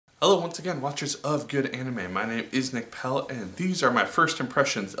Hello once again, watchers of good anime. My name is Nick Pell, and these are my first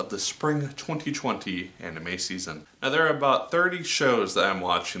impressions of the spring 2020 anime season. Now there are about 30 shows that I'm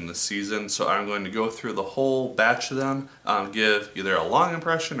watching this season, so I'm going to go through the whole batch of them, give either a long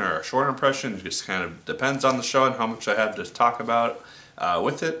impression or a short impression. It just kind of depends on the show and how much I have to talk about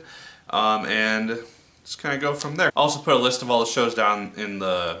with it, and just kind of go from there. I'll also put a list of all the shows down in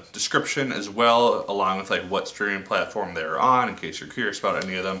the description as well, along with like what streaming platform they're on, in case you're curious about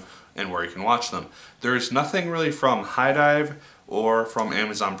any of them and where you can watch them. There's nothing really from High Dive or from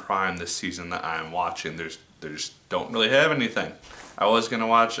Amazon Prime this season that I'm watching. They just don't really have anything. I was gonna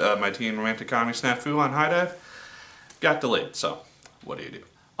watch my teen romantic comedy Snafu on High Dive, got delayed. So what do you do?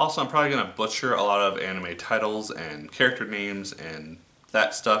 Also, I'm probably gonna butcher a lot of anime titles and character names and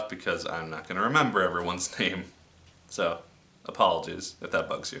that stuff because I'm not going to remember everyone's name. So, apologies if that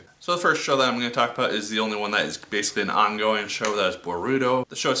bugs you. So the first show that I'm going to talk about is the only one that is basically an ongoing show, that is Boruto.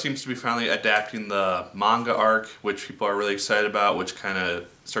 The show seems to be finally adapting the manga arc, which people are really excited about, which kind of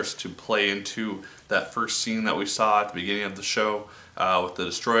starts to play into that first scene that we saw at the beginning of the show with the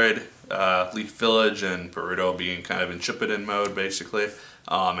destroyed Leaf Village and Boruto being kind of in Shippuden mode, basically.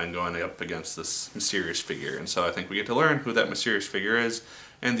 And going up against this mysterious figure. And so I think we get to learn who that mysterious figure is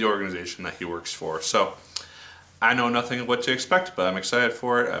and the organization that he works for. So I know nothing of what to expect, but I'm excited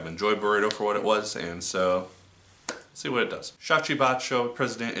for it. I've enjoyed Boruto for what it was, and so let's see what it does. Shachibacho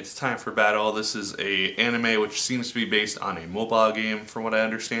President, It's Time for Battle. This is a anime which seems to be based on a mobile game from what I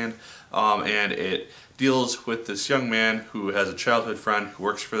understand. And it deals with this young man who has a childhood friend who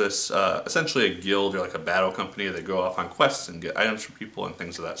works for this, essentially a guild or like a battle company. They go off on quests and get items from people and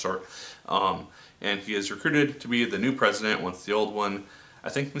things of that sort. And he is recruited to be the new president once the old one, I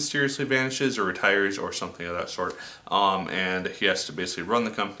think, mysteriously vanishes or retires or something of that sort. And he has to basically run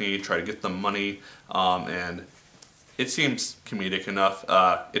the company, try to get them money, and it seems comedic enough.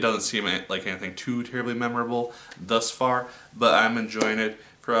 It doesn't seem like anything too terribly memorable thus far, but I'm enjoying it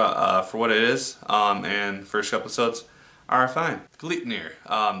for what it is, and first episodes are fine. Gleipnir.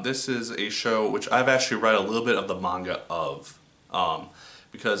 This is a show which I've actually read a little bit of the manga of,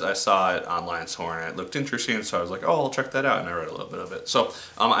 because I saw it online somewhere and it looked interesting, so I was like, oh, I'll check that out, and I read a little bit of it. So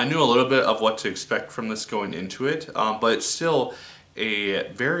I knew a little bit of what to expect from this going into it, but it's still a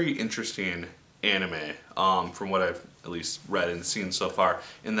very interesting anime, from what I've at least read and seen so far,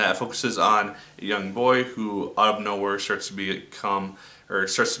 in that it focuses on a young boy who out of nowhere starts to be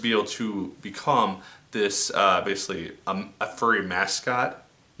able to become this basically a furry mascot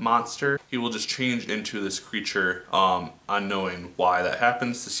monster. He will just change into this creature, unknowing why that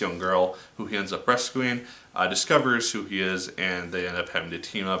happens. This young girl who he ends up rescuing discovers who he is, and they end up having to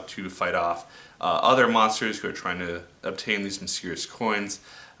team up to fight off other monsters who are trying to obtain these mysterious coins.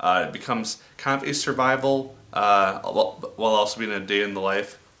 It becomes kind of a survival while also being a day in the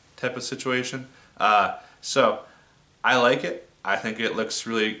life type of situation. So I like it. I think it looks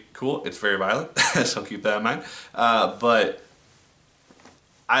really cool. It's very violent, so keep that in mind. But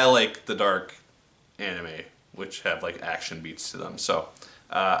I like the dark anime, which have like action beats to them. So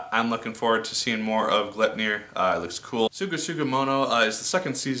I'm looking forward to seeing more of Gleipnir. It looks cool. Tsugu Tsugumomo is the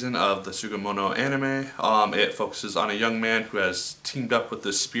second season of the Tsugumomo anime. It focuses on a young man who has teamed up with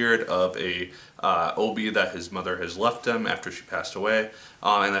the spirit of a obi that his mother has left him after she passed away,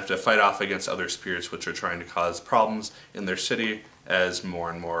 and they have to fight off against other spirits which are trying to cause problems in their city as more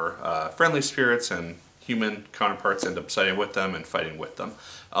and more friendly spirits and human counterparts end up siding with them and fighting with them.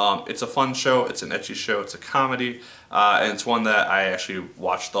 It's a fun show, it's an ecchi show, it's a comedy, and it's one that I actually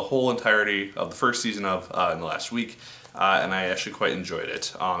watched the whole entirety of the first season of in the last week, and I actually quite enjoyed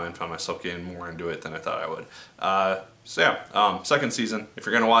it, and found myself getting more into it than I thought I would. So yeah, second season. If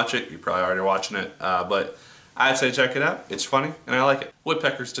you're going to watch it, you're probably already watching it, but I'd say check it out. It's funny, and I like it.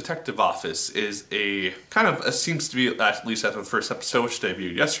 Woodpecker's Detective Office is a kind of, seems to be, at least after the first episode, which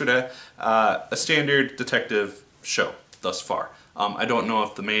debuted yesterday, a standard detective show thus far. I don't know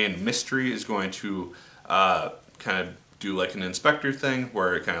if the main mystery is going to kind of do like an inspector thing,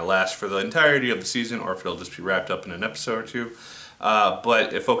 where it kind of lasts for the entirety of the season, or if it'll just be wrapped up in an episode or two.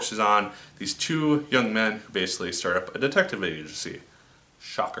 But it focuses on these two young men who basically start up a detective agency.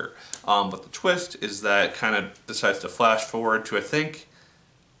 Shocker. But the twist is that it kind of decides to flash forward to, I think,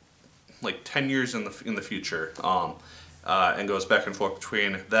 like 10 years in the future, and goes back and forth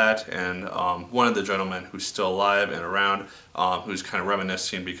between that and one of the gentlemen who's still alive and around, who's kind of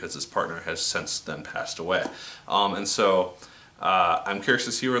reminiscing because his partner has since then passed away. And so I'm curious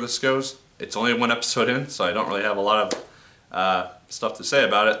to see where this goes. It's only one episode in, so I don't really have a lot of stuff to say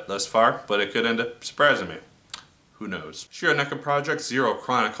about it thus far, but it could end up surprising me. Who knows? Shironeka Project Zero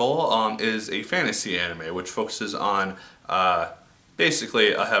Chronicle is a fantasy anime which focuses on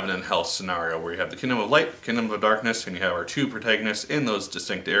basically a heaven and hell scenario where you have the Kingdom of Light, Kingdom of Darkness, and you have our two protagonists in those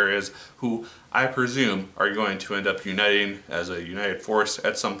distinct areas who I presume are going to end up uniting as a united force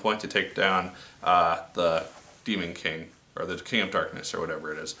at some point to take down the Demon King, or the King of Darkness, or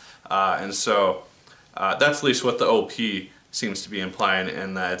whatever it is. And so that's at least what the OP seems to be implying,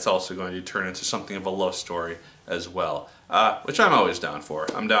 and that it's also going to turn into something of a love story as well, which I'm always down for.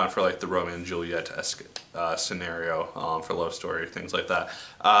 I'm down for like the Romeo and Juliet-esque scenario for love story, things like that.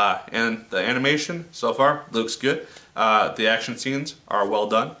 And the animation so far looks good. The action scenes are well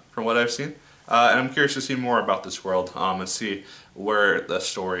done from what I've seen. And I'm curious to see more about this world and see where the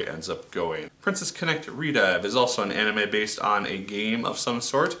story ends up going. Princess Connect Redive is also an anime based on a game of some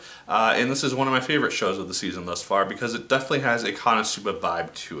sort, and this is one of my favorite shows of the season thus far because it definitely has a Konosuba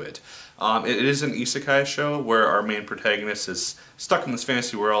vibe to it. It is an isekai show where our main protagonist is stuck in this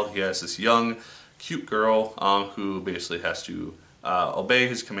fantasy world. He has this young, cute girl who basically has to obey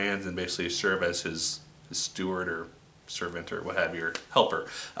his commands and basically serve as his steward or servant or what have you, or helper.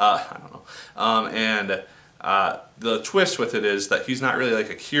 I don't know. The twist with it is that he's not really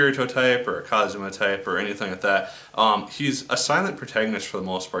like a Kirito type or a Kazuma type or anything like that. He's a silent protagonist for the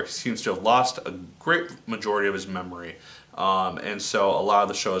most part. He seems to have lost a great majority of his memory. And so a lot of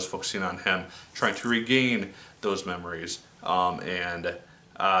the show is focusing on him trying to regain those memories while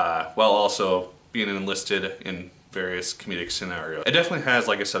also being enlisted in various comedic scenarios. It definitely has,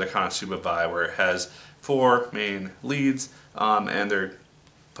 like I said, a Konosuba vibe where it has 4 main leads and they're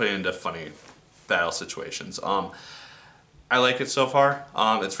put into funny battle situations. I like it so far.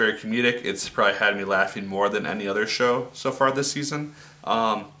 It's very comedic. It's probably had me laughing more than any other show so far this season.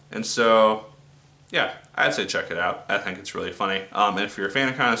 And so, yeah, I'd say check it out. I think it's really funny. And if you're a fan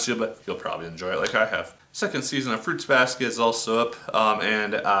of Konosuba, you'll probably enjoy it like I have. Second season of Fruits Basket is also up,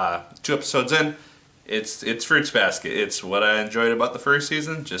 and 2 episodes in, it's Fruits Basket. It's what I enjoyed about the first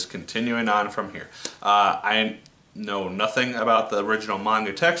season, just continuing on from here. I know nothing about the original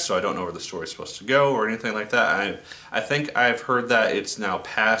manga text, so I don't know where the story's supposed to go or anything like that. I think I've heard that it's now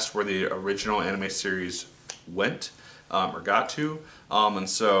past where the original anime series went or got to, and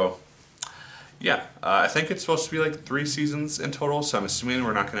so yeah, I think it's supposed to be like 3 seasons in total, so I'm assuming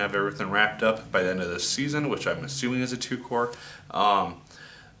we're not going to have everything wrapped up by the end of this season, which I'm assuming is a 2-core.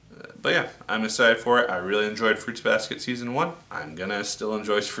 But yeah, I'm excited for it. I really enjoyed Fruits Basket Season 1. I'm gonna still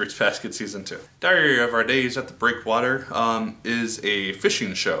enjoy Fruits Basket Season 2. Diary of Our Days at the Breakwater is a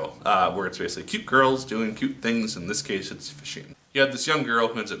fishing show where it's basically cute girls doing cute things. In this case, it's fishing. You have this young girl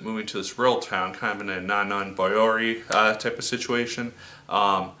who ends up moving to this rural town, kind of in a non boyori type of situation.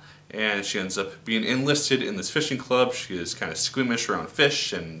 And she ends up being enlisted in this fishing club. She is kind of squeamish around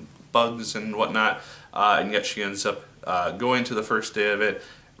fish and bugs and whatnot. And yet she ends up going to the first day of it,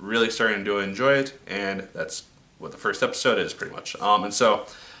 really starting to enjoy it, and that's what the first episode is pretty much. And so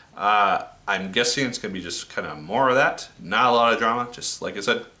I'm guessing it's going to be just kind of more of that. Not a lot of drama, just like I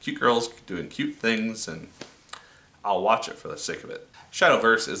said, cute girls doing cute things, and I'll watch it for the sake of it.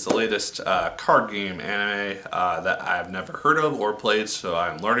 Shadowverse is the latest card game anime that I've never heard of or played, so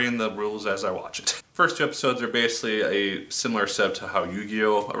I'm learning the rules as I watch it. First 2 episodes are basically a similar setup to how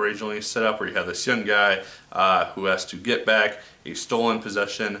Yu-Gi-Oh! Originally set up, where you have this young guy who has to get back a stolen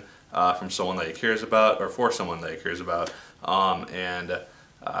possession from someone that he cares about, or for someone that he cares about, and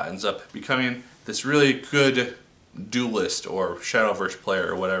ends up becoming this really good duelist or Shadowverse player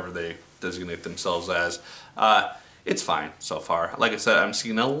or whatever they designate themselves as. It's fine so far. Like I said, I'm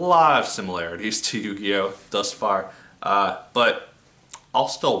seeing a lot of similarities to Yu-Gi-Oh! Thus far, but I'll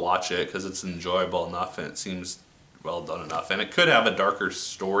still watch it because it's enjoyable enough and it seems well done enough. And it could have a darker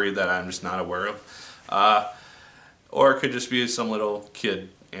story that I'm just not aware of. Or it could just be some little kid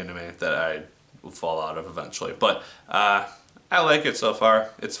anime that I will fall out of eventually. But I like it so far.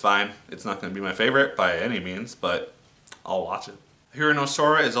 It's fine. It's not going to be my favorite by any means, but I'll watch it. Ahiru no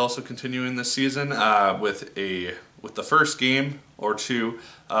Sora is also continuing this season with the first game or 2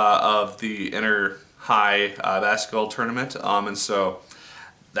 of the Inter High basketball tournament, and so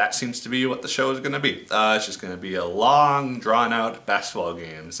that seems to be what the show is going to be. It's just going to be a long, drawn-out basketball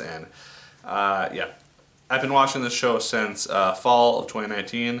games, and yeah. I've been watching this show since fall of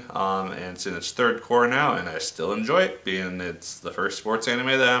 2019, and it's in its 3rd core now, and I still enjoy it, being it's the first sports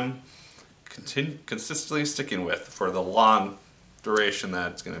anime that I'm consistently sticking with for the long duration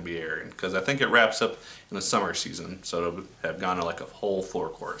that it's going to be airing, because I think it wraps up in the summer season, so it'll have gone to like a whole 4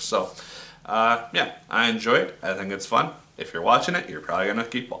 course. So, yeah, I enjoy it. I think it's fun. If you're watching it, you're probably going to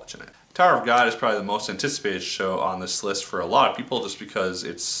keep watching it. Tower of God is probably the most anticipated show on this list for a lot of people, just because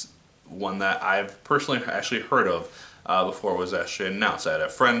it's one that I've personally actually heard of before it was actually announced. I had a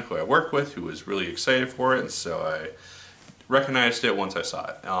friend who I work with who was really excited for it, and so I recognized it once I saw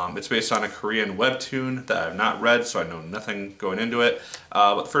it. It's based on a Korean webtoon that I've not read, so I know nothing going into it.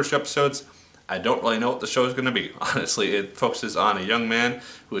 But the first episodes, I don't really know what the show is going to be. Honestly, it focuses on a young man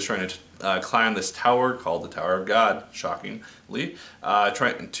who is trying to climb this tower called the Tower of God, shockingly,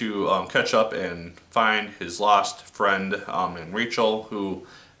 trying to catch up and find his lost friend and Rachel, who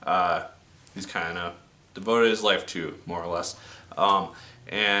he's kind of devoted his life to, more or less.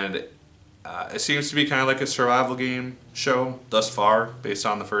 And it seems to be kind of like a survival game show thus far, based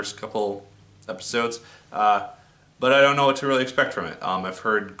on the first couple episodes. But I don't know what to really expect from it. I've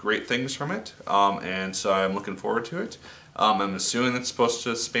heard great things from it, and so I'm looking forward to it. I'm assuming it's supposed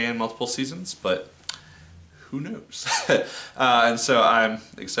to span multiple seasons, but who knows? And so I'm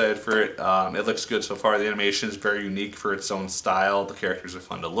excited for it. It looks good so far. The animation is very unique for its own style. The characters are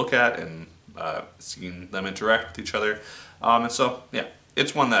fun to look at, and seeing them interact with each other. And so, yeah.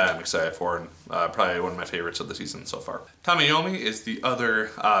 It's one that I'm excited for, and probably one of my favorites of the season so far. Tamayomi is the other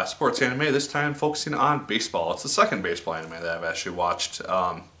sports anime, this time focusing on baseball. It's the second baseball anime that I've actually watched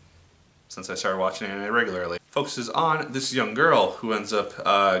since I started watching anime regularly. Focuses on this young girl who ends up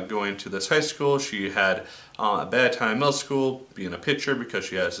going to this high school. She had a bad time in middle school being a pitcher because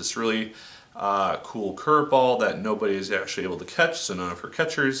she has this really cool curveball that nobody is actually able to catch, so none of her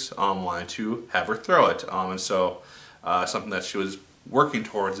catchers wanted to have her throw it. And so something that she was working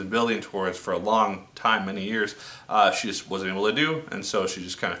towards and building towards for a long time, many years, she just wasn't able to do, and so she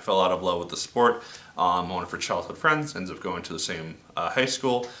just kind of fell out of love with the sport. One of her childhood friends ends up going to the same high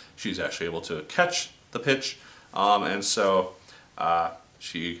school. She's actually able to catch the pitch, and so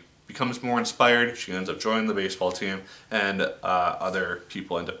she becomes more inspired. She ends up joining the baseball team, and other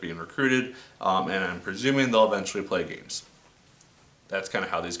people end up being recruited, and I'm presuming they'll eventually play games. That's kind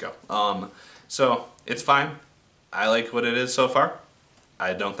of how these go. So it's fine. I like what it is so far.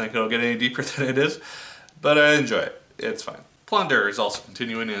 I don't think it'll get any deeper than it is, but I enjoy it. It's fine. Plunderer is also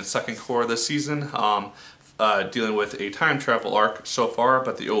continuing in its second core this season, dealing with a time travel arc so far,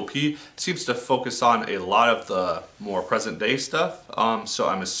 but the OP seems to focus on a lot of the more present day stuff, so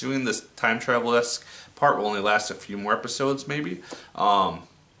I'm assuming this time travel-esque part will only last a few more episodes maybe,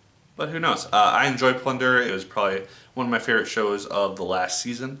 but who knows. I enjoyed Plunderer. It was probably one of my favorite shows of the last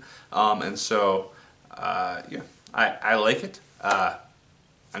season, and so yeah, I like it.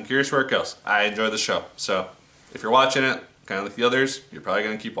 I'm curious where it goes. I enjoy the show, so if you're watching it, kind of like the others, you're probably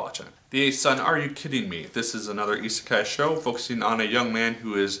going to keep watching it. The Eighth Son, Are You Kidding Me? This is another isekai show focusing on a young man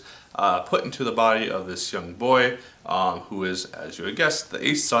who is put into the body of this young boy who is, as you would guess, the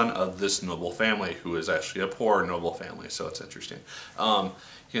eighth son of this noble family, who is actually a poor noble family, so it's interesting.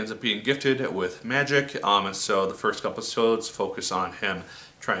 He ends up being gifted with magic, and so the first couple episodes focus on him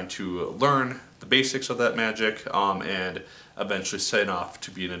trying to learn the basics of that magic, and eventually setting off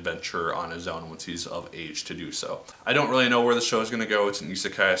to be an adventurer on his own once he's of age to do so. I don't really know where the show is going to go. It's an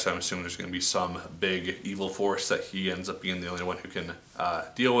isekai, so I'm assuming there's going to be some big evil force that he ends up being the only one who can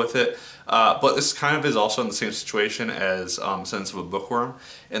deal with it. But this kind of is also in the same situation as Sense of a Bookworm,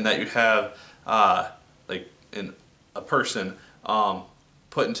 in that you have like a person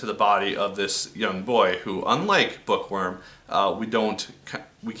put into the body of this young boy who, unlike Bookworm,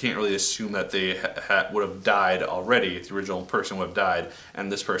 we can't really assume that they would have died already. The original person would have died,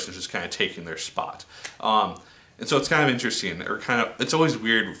 and this person is just kind of taking their spot. And so it's kind of interesting, or it's always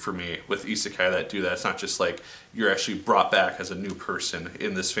weird for me with isekai that do that. It's not just like you're actually brought back as a new person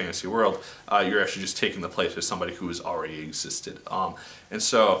in this fantasy world. You're actually just taking the place of somebody who has already existed. And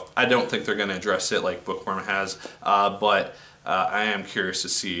so I don't think they're going to address it like Bookworm has, but I am curious to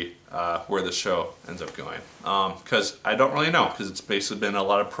see where the show ends up going, because I don't really know, because it's basically been a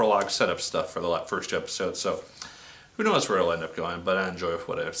lot of prologue setup stuff for the first episode, so who knows where it'll end up going, but I enjoy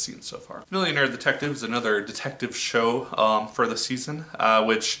what I've seen so far. Millionaire Detective is another detective show for the season,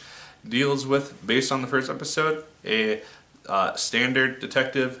 which deals with, based on the first episode, a standard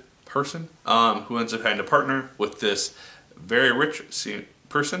detective person who ends up having to partner with this very rich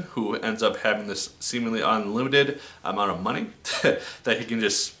person who ends up having this seemingly unlimited amount of money that he can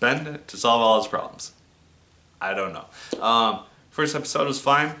just spend to solve all his problems. I don't know. First episode was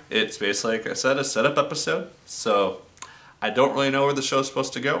fine. It's basically, like I said, a setup episode, so I don't really know where the show's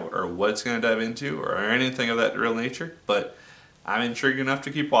supposed to go or what it's going to dive into or anything of that real nature, but I'm intrigued enough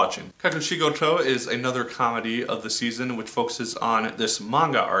to keep watching. Kakushigoto is another comedy of the season which focuses on this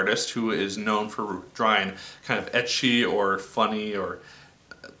manga artist who is known for drawing kind of ecchi or funny or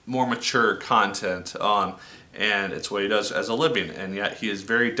more mature content, and it's what he does as a living, and yet he is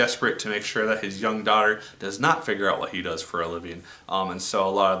very desperate to make sure that his young daughter does not figure out what he does for a living, and so a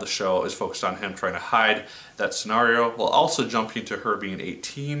lot of the show is focused on him trying to hide that scenario while also jumping to her being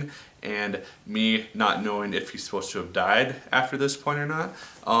 18 and me not knowing if he's supposed to have died after this point or not.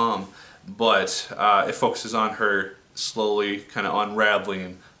 But it focuses on her slowly kind of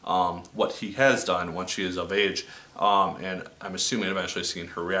unraveling what he has done once she is of age, and I'm assuming eventually seeing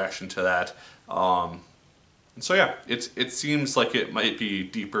her reaction to that. And so yeah, it seems like it might be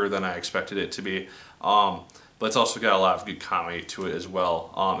deeper than I expected it to be, but it's also got a lot of good comedy to it as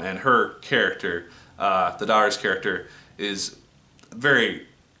well. And her character, the daughter's character, is very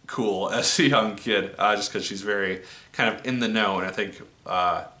cool as a young kid, just because she's very kind of in the know, and I think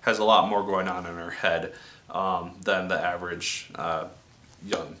has a lot more going on in her head than the average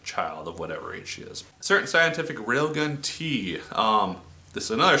young child of whatever age she is. Certain Scientific Railgun T. This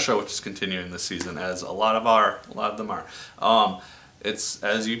is another show which is continuing this season, as a lot of them are. It's,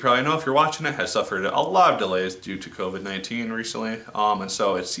 as you probably know if you're watching it, has suffered a lot of delays due to COVID-19 recently, and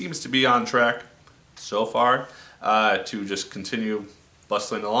so it seems to be on track so far to just continue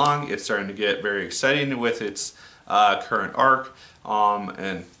bustling along. It's starting to get very exciting with its current arc,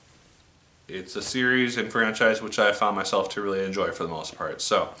 and it's a series and franchise which I found myself to really enjoy for the most part.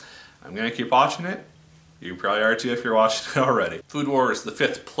 So I'm going to keep watching it. You probably are too if you're watching it already. Food Wars: The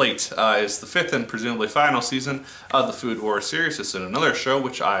Fifth Plate is the fifth and presumably final season of the Food Wars series. It's another show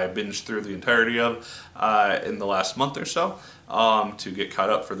which I binged through the entirety of in the last month or so to get caught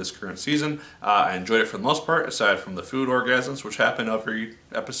up for this current season. I enjoyed it for the most part, aside from the food orgasms which happen every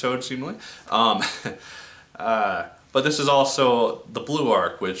episode seemingly. But this is also the Blue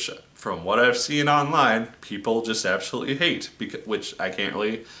Arc, which from what I've seen online, people just absolutely hate, which I can't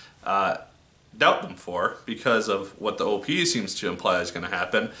really doubt them for, because of what the OP seems to imply is going to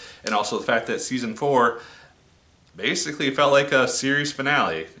happen, and also the fact that season 4 basically felt like a series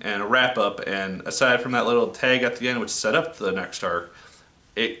finale and a wrap up, and aside from that little tag at the end which set up the next arc,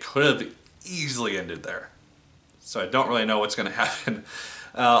 it could have easily ended there. So I don't really know what's going to happen,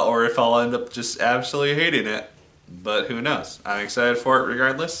 or if I'll end up just absolutely hating it, but who knows. I'm excited for it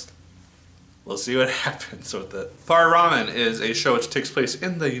regardless. We'll see what happens with it. Appare-Ranman is a show which takes place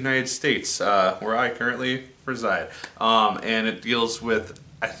in the United States, where I currently reside. And it deals with,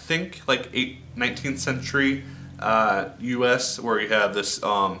 I think, like 19th century US, where you have this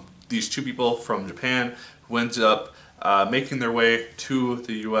these two people from Japan who ends up making their way to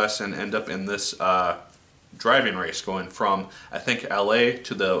the US and end up in this driving race going from, I think, LA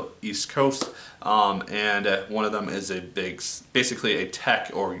to the East Coast, and one of them is basically a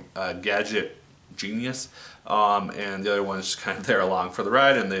tech or gadget genius, and the other one is just kind of there along for the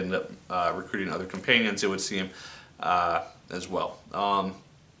ride, and they end up recruiting other companions, it would seem, as well.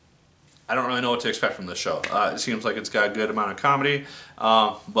 I don't really know what to expect from this show. It seems like it's got a good amount of comedy,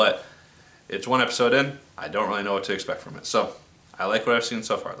 but it's one episode in. I don't really know what to expect from it. So I like what I've seen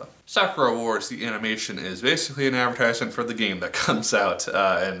so far, though. Sakura Wars, the animation, is basically an advertisement for the game that comes out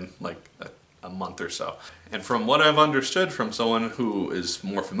in like a month or so. And from what I've understood from someone who is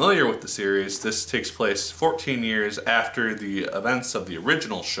more familiar with the series, this takes place 14 years after the events of the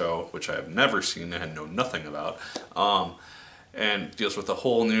original show, which I have never seen and know nothing about, and deals with a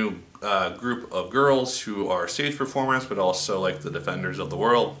whole new group of girls who are stage performers, but also like the defenders of the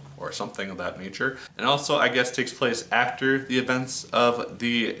world, or something of that nature. And also, I guess, takes place after the events of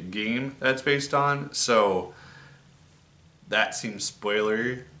the game that's based on, so that seems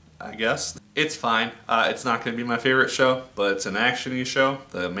spoilery, I guess. It's fine. It's not going to be my favorite show, but it's an action-y show.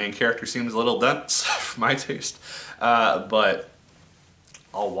 The main character seems a little dense for my taste, but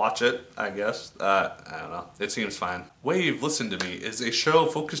I'll watch it, I guess. I don't know. It seems fine. Wave, Listen to Me is a show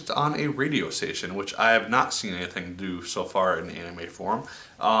focused on a radio station, which I have not seen anything do so far in anime form,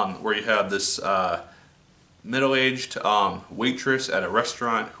 where you have this middle-aged waitress at a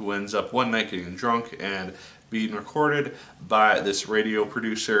restaurant who ends up one night getting drunk and being recorded by this radio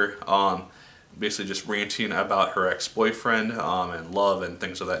producer, basically just ranting about her ex-boyfriend and love and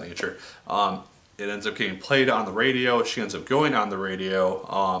things of that nature. It ends up getting played on the radio. She ends up going on the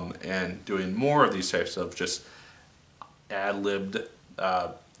radio and doing more of these types of just ad-libbed,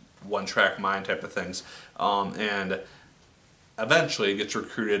 one-track mind type of things. And eventually gets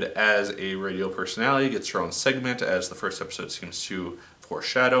recruited as a radio personality, gets her own segment, as the first episode seems to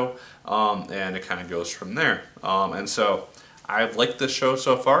foreshadow, and it kind of goes from there. And so I've liked this show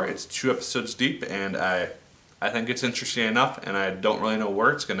so far. It's 2 episodes deep, and I think it's interesting enough, and I don't really know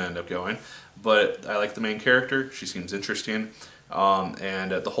where it's going to end up going. But I like the main character. She seems interesting,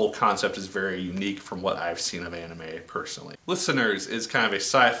 and the whole concept is very unique from what I've seen of anime personally. Listeners is kind of a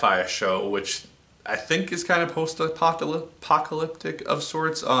sci-fi show, which I think is kind of post-apocalyptic of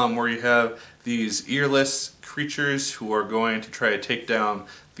sorts, where you have these earless creatures who are going to try to take down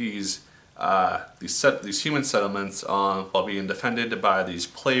these these human settlements while being defended by these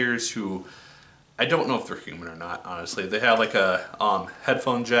players who I don't know if they're human or not, honestly. They have like a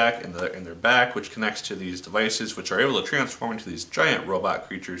headphone jack in their back, which connects to these devices, which are able to transform into these giant robot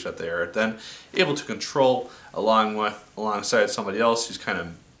creatures that they are then able to control alongside somebody else who's kind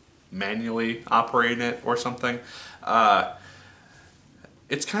of manually operating it or something.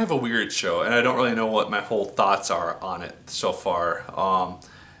 It's kind of a weird show, and I don't really know what my whole thoughts are on it so far.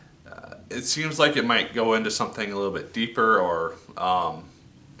 It seems like it might go into something a little bit deeper or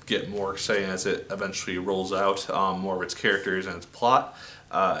get more exciting as it eventually rolls out more of its characters and its plot,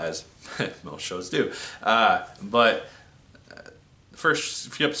 as most shows do. But the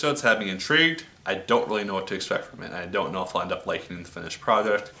first few episodes have me intrigued. I don't really know what to expect from it. I don't know if I'll end up liking the finished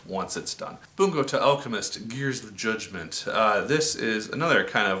product once it's done. Bungo to Alchemist, Gears of Judgment. This is another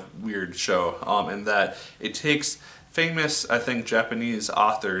kind of weird show in that it takes famous, I think, Japanese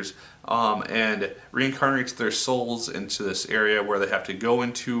authors and reincarnates their souls into this area where they have to go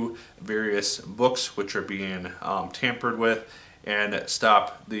into various books which are being tampered with and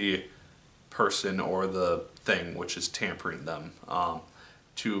stop the person or the thing which is tampering them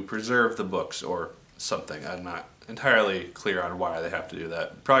to preserve the books or something. I'm not entirely clear on why they have to do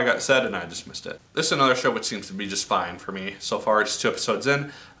that. Probably got said and I just missed it. This is another show which seems to be just fine for me so far. It's 2 episodes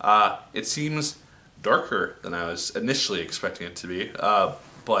in. It seems darker than I was initially expecting it to be,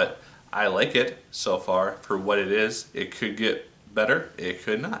 but I like it so far for what it is. It could get better, it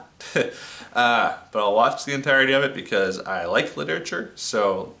could not. But I'll watch the entirety of it because I like literature,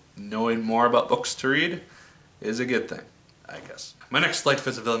 so knowing more about books to read is a good thing, I guess. My next Life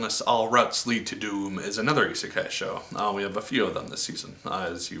as a Villainess, All Routes Lead to Doom is another isekai show. We have a few of them this season,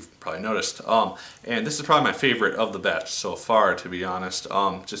 as you've probably noticed. And this is probably my favorite of the batch so far, to be honest,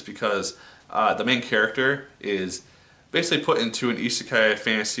 just because the main character is basically put into an isekai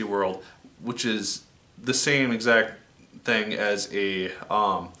fantasy world, which is the same exact thing as a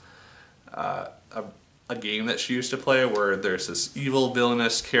game that she used to play, where there's this evil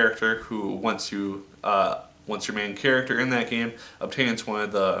villainous character who once your main character in that game obtains one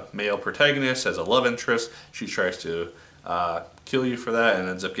of the male protagonists as a love interest, she tries to kill you for that and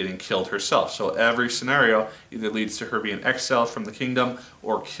ends up getting killed herself. So every scenario either leads to her being exiled from the kingdom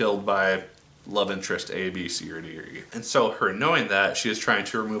or killed by love interest A, B, C, or D, or E. And so her knowing that, she is trying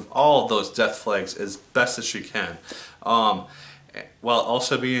to remove all of those death flags as best as she can, while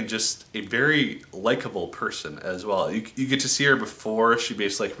also being just a very likable person as well. You get to see her before she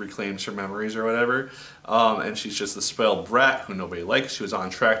basically like reclaims her memories or whatever, and she's just the spoiled brat who nobody likes. She was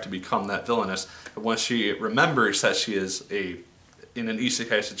on track to become that villainess, but once she remembers that she is in an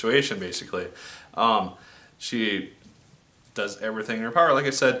isekai situation, basically, she does everything in her power, like I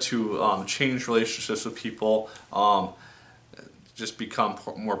said, to change relationships with people, just become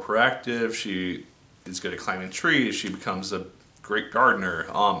more proactive. She is good at climbing trees. She becomes a great gardener.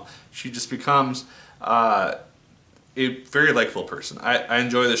 She just becomes a very likable person. I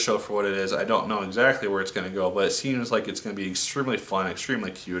enjoy this show for what it is. I don't know exactly where it's going to go, but it seems like it's going to be extremely fun,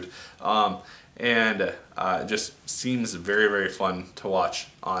 extremely cute, and it just seems very, very fun to watch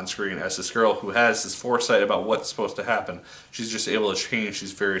on screen as this girl who has this foresight about what's supposed to happen. She's just able to change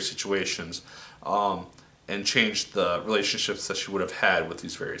these various situations and change the relationships that she would have had with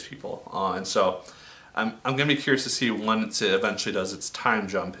these various people. And so I'm going to be curious to see once it eventually does its time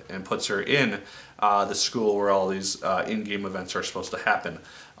jump and puts her in the school where all these in-game events are supposed to happen,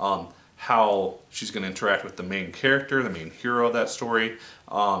 how she's going to interact with the main character, the main hero of that story,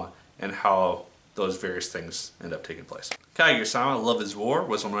 and how those various things end up taking place. Kaguya-sama, Love is War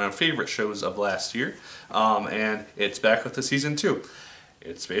was one of my favorite shows of last year, and it's back with the season 2.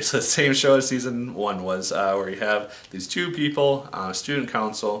 It's basically the same show as season 1 was, where you have these 2 people on a student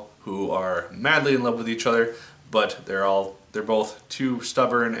council who are madly in love with each other, but they're both too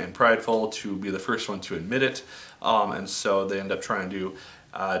stubborn and prideful to be the first one to admit it, and so they end up trying to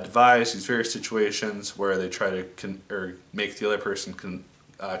devise these various situations where they try to make the other person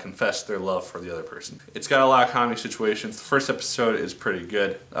confess their love for the other person. It's got a lot of comedy situations. The first episode is pretty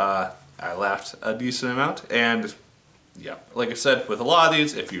good. I laughed a decent amount, and yeah, like I said, with a lot of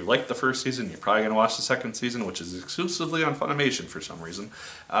these, if you like the first season, you're probably going to watch the second season, which is exclusively on Funimation for some reason.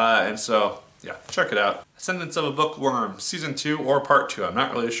 And so, yeah, check it out. Ascendance of a Bookworm, Season 2 or Part 2, I'm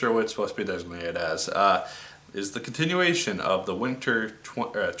not really sure what it's supposed to be designated as, is the continuation of the Winter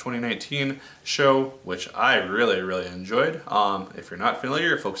 2019 show, which I really, really enjoyed. If you're not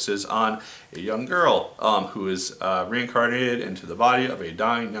familiar, it focuses on a young girl who is reincarnated into the body of a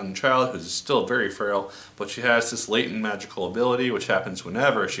dying young child who's still very frail, but she has this latent magical ability which happens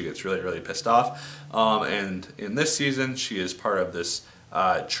whenever she gets really, really pissed off. And in this season, she is part of this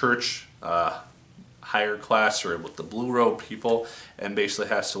church higher class or with the blue robe people, and basically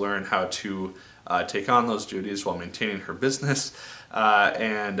has to learn how to take on those duties while maintaining her business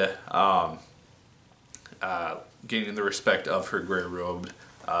and gaining the respect of her gray robed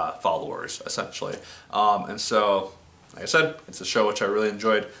followers, essentially. And so, like I said, it's a show which I really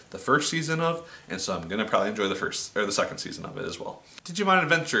enjoyed the first season of, and so I'm gonna probably enjoy the second season of it as well. Digimon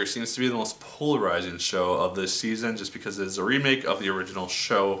Adventure seems to be the most polarizing show of this season, just because it is a remake of the original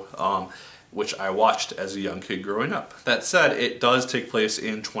show, which I watched as a young kid growing up. That said, it does take place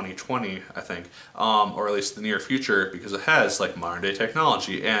in 2020, I think, or at least the near future, because it has like modern day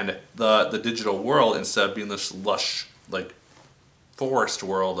technology, and the digital world, instead of being this lush like forest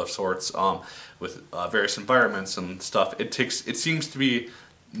world of sorts, with various environments and stuff, it seems to be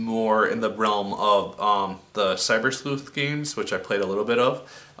more in the realm of the Cyber Sleuth games, which I played a little bit of,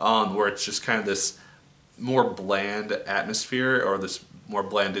 where it's just kind of this more bland atmosphere, or this more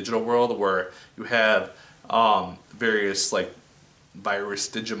bland digital world where you have various like virus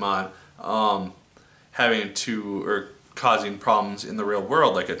Digimon having to, or causing problems in the real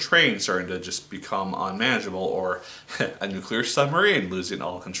world, like a train starting to just become unmanageable, or a nuclear submarine losing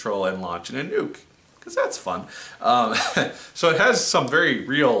all control and launching a nuke, because that's fun. So it has some very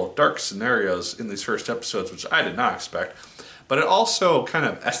real dark scenarios in these first episodes, which I did not expect, but it also kind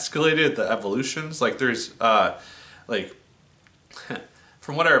of escalated the evolutions. Like there's like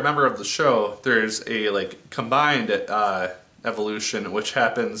from what I remember of the show, there's a like combined evolution which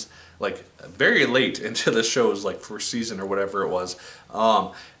happens like very late into the show's like first season or whatever it was,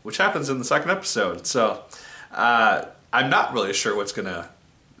 which happens in the second episode. So I'm not really sure what's gonna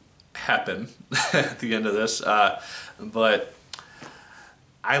happen at the end of this, but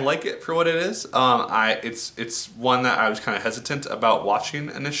I like it for what it is. It's one that I was kind of hesitant about watching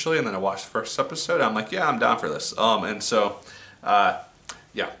initially, and then I watched the first episode. I'm like, yeah, I'm down for this. And so.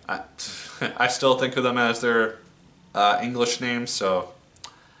 Yeah, I still think of them as their English names, so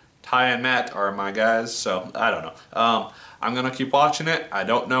Ty and Matt are my guys, so I don't know. I'm going to keep watching it. I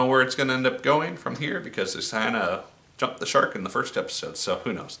don't know where it's going to end up going from here, because it's kind of jumped the shark in the first episode, so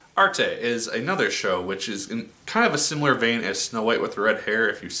who knows. Arte is another show which is in kind of a similar vein as Snow White with the Red Hair,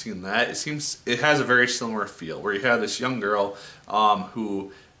 if you've seen that. It has a very similar feel, where you have this young girl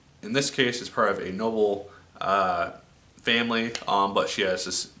who, in this case, is part of a noble family, but she has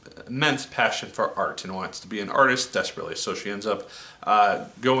this immense passion for art and wants to be an artist desperately. So she ends up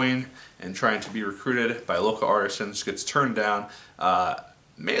going and trying to be recruited by local artisans, gets turned down,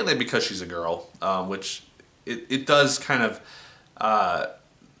 mainly because she's a girl, which it does kind of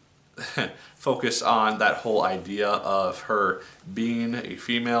focus on that whole idea of her being a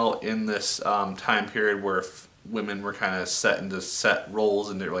female in this time period where women were kind of set into set roles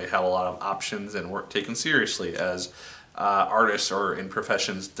and didn't really have a lot of options and weren't taken seriously as artists or in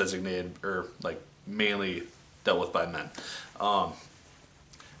professions designated or like mainly dealt with by men.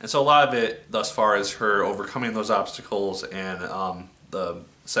 And so a lot of it thus far is her overcoming those obstacles and the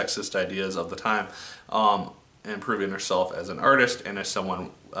sexist ideas of the time, and proving herself as an artist and as someone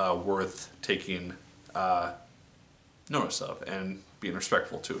worth taking notice of and being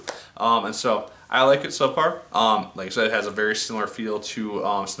respectful to. And so I like it so far. Like I said, it has a very similar feel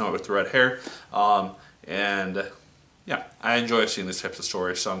to Snow White with the Red Hair. And yeah, I enjoy seeing these types of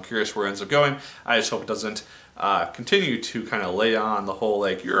stories, so I'm curious where it ends up going. I just hope it doesn't continue to kind of lay on the whole,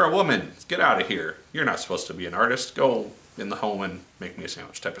 like, you're a woman, get out of here. You're not supposed to be an artist. Go in the home and make me a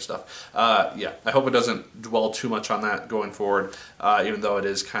sandwich type of stuff. Yeah, I hope it doesn't dwell too much on that going forward, even though it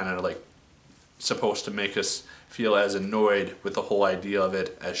is kind of like supposed to make us feel as annoyed with the whole idea of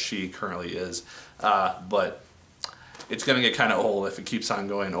it as she currently is. But it's going to get kind of old if it keeps on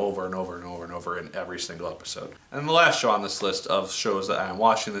going over and over and over and over in every single episode. And the last show on this list of shows that I'm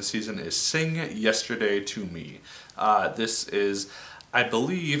watching this season is Sing Yesterday to Me. This is, I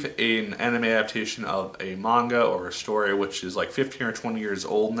believe, an anime adaptation of a manga or a story which is like 15 or 20 years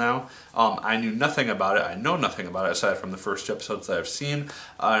old now. I knew nothing about it. I know nothing about it aside from the first episodes that I've seen.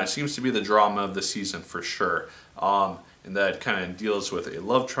 It seems to be the drama of the season for sure. And that kind of deals with a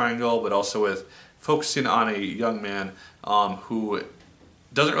love triangle, but also with focusing on a young man who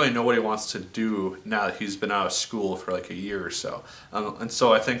doesn't really know what he wants to do now that he's been out of school for like a year or so. And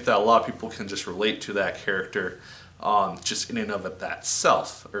so I think that a lot of people can just relate to that character just in and of it that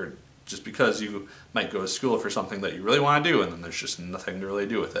self, or just because you might go to school for something that you really want to do and then there's just nothing to really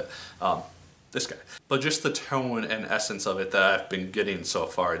do with it. This guy. But just the tone and essence of it that I've been getting so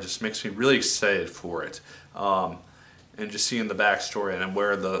far, it just makes me really excited for it. and just seeing the backstory and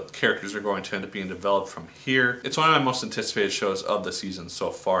where the characters are going to end up being developed from here. It's one of my most anticipated shows of the season so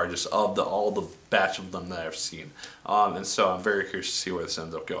far, just of all the batch of them that I've seen. And so I'm very curious to see where this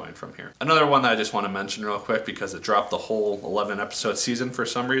ends up going from here. Another one that I just want to mention real quick, because it dropped the whole 11 episode season for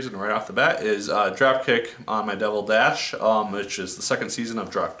some reason right off the bat, is Dropkick on My Devil Dash, which is the second season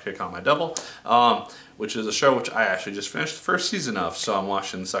of Dropkick on My Devil, which is a show which I actually just finished the first season of, so I'm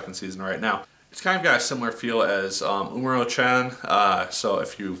watching the second season right now. It's kind of got a similar feel as Umuro-chan, so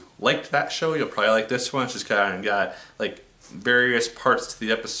if you liked that show, you'll probably like this one. It's just kind of got like various parts to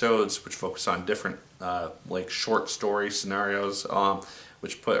the episodes which focus on different like short story scenarios,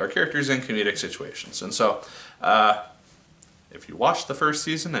 which put our characters in comedic situations. And so if you watched the first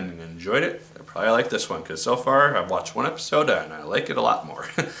season and you enjoyed it, you'll probably like this one, because so far I've watched one episode and I like it a lot more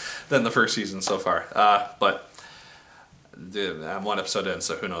than the first season so far. But I'm one episode in,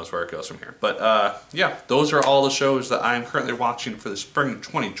 so who knows where it goes from here. But yeah, those are all the shows that I'm currently watching for the spring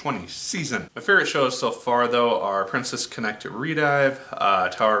 2020 season. My favorite shows so far, though, are Princess Connect Redive,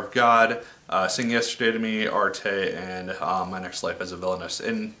 Tower of God, Sing Yesterday to Me, Arte, and My Next Life as a Villainess.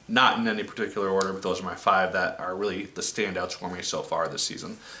 And not in any particular order, but those are my 5 that are really the standouts for me so far this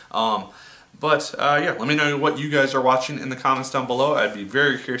season. But yeah, let me know what you guys are watching in the comments down below. I'd be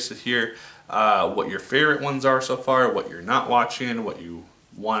very curious to hear what your favorite ones are so far, what you're not watching, what you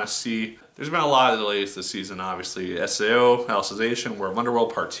want to see. There's been a lot of delays this season, obviously. SAO, Alicization, War of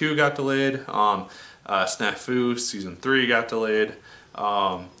Underworld Part 2 got delayed. Snafu, Season 3 got delayed.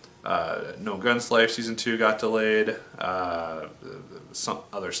 No Guns Life Season 2 got delayed. Some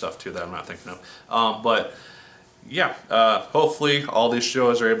other stuff too that I'm not thinking of. But yeah, hopefully all these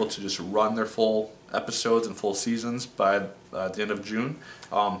shows are able to just run their full episodes and full seasons by the end of June.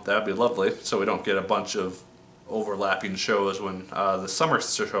 That would be lovely, so we don't get a bunch of overlapping shows when the summer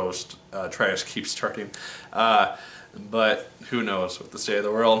shows try to keep starting. But who knows with the state of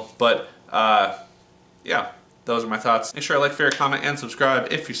the world. But yeah, those are my thoughts. Make sure to like, favorite, comment, and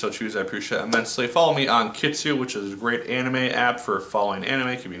subscribe if you so choose. I appreciate it immensely. Follow me on Kitsu, which is a great anime app for following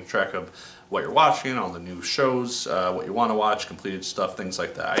anime, keeping track of what you're watching, all the new shows, what you want to watch, completed stuff, things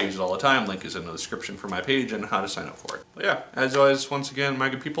like that. I use it all the time. Link is in the description for my page and how to sign up for it. But yeah, as always, once again, my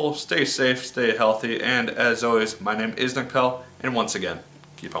good people, stay safe, stay healthy, and as always, my name is Nick Pell, and once again,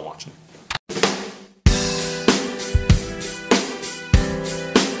 keep on watching.